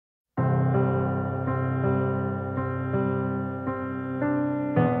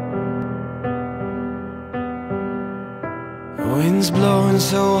Wind's blowing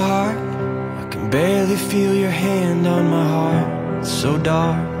so hard, I can barely feel your hand on my heart. It's so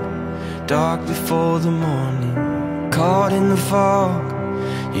dark, dark before the morning. Caught in the fog,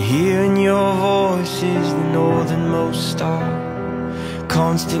 you're hearing your voice is the northernmost star,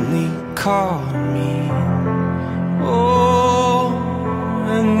 constantly calling me. Oh,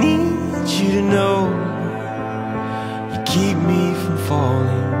 I need you to know you keep me from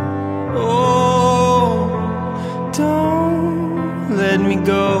falling. Oh, don't let me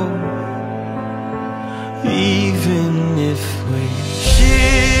go, even if we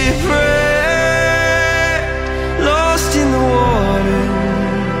shipwreck, lost in the water.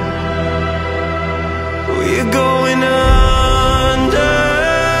 We're going under,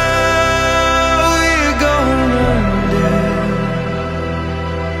 we're going under.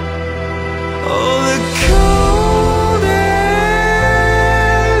 Oh, the cold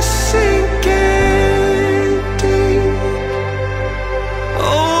air sinking deep.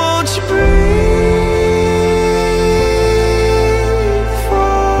 Oh, won't you breathe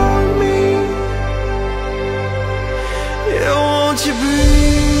for me? Yeah, won't you breathe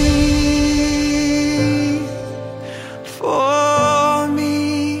for me?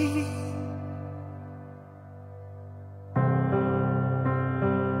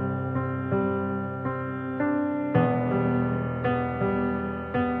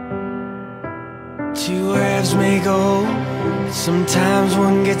 Two halves make a whole, but sometimes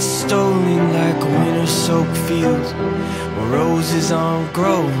one gets stolen like a winter-soaked field where roses aren't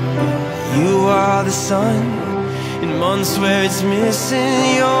growing. But you are the sun in months where it's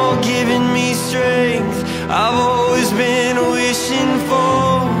missing. You're giving me strength I've always been wishing for.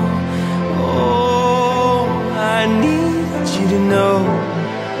 Oh, I need you to know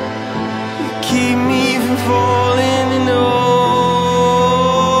you keep me from falling. And oh,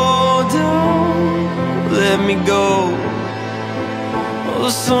 don't let me go. Oh,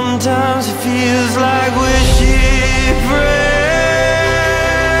 sometimes it feels like we're shipwrecked,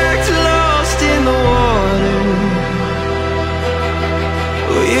 lost in the water.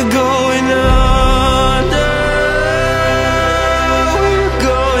 We're going under, we're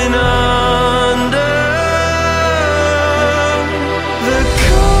going under. The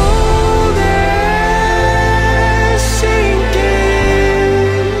cold air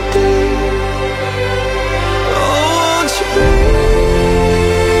sinking deep. Oh, won't you breathe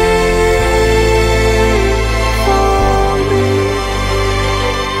for me?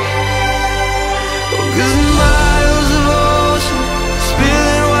 'Cause miles of ocean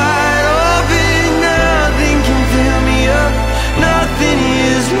spilling wide open, nothing can fill me up. Nothing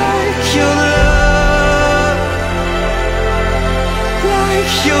is like your love,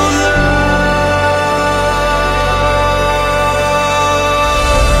 like your love.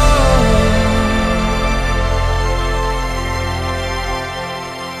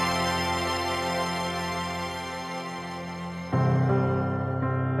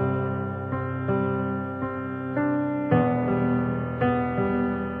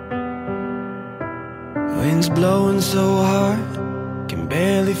 Wind's blowing so hard, can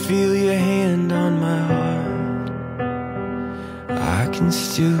barely feel your hand on my heart. I can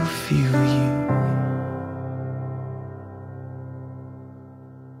still feel you.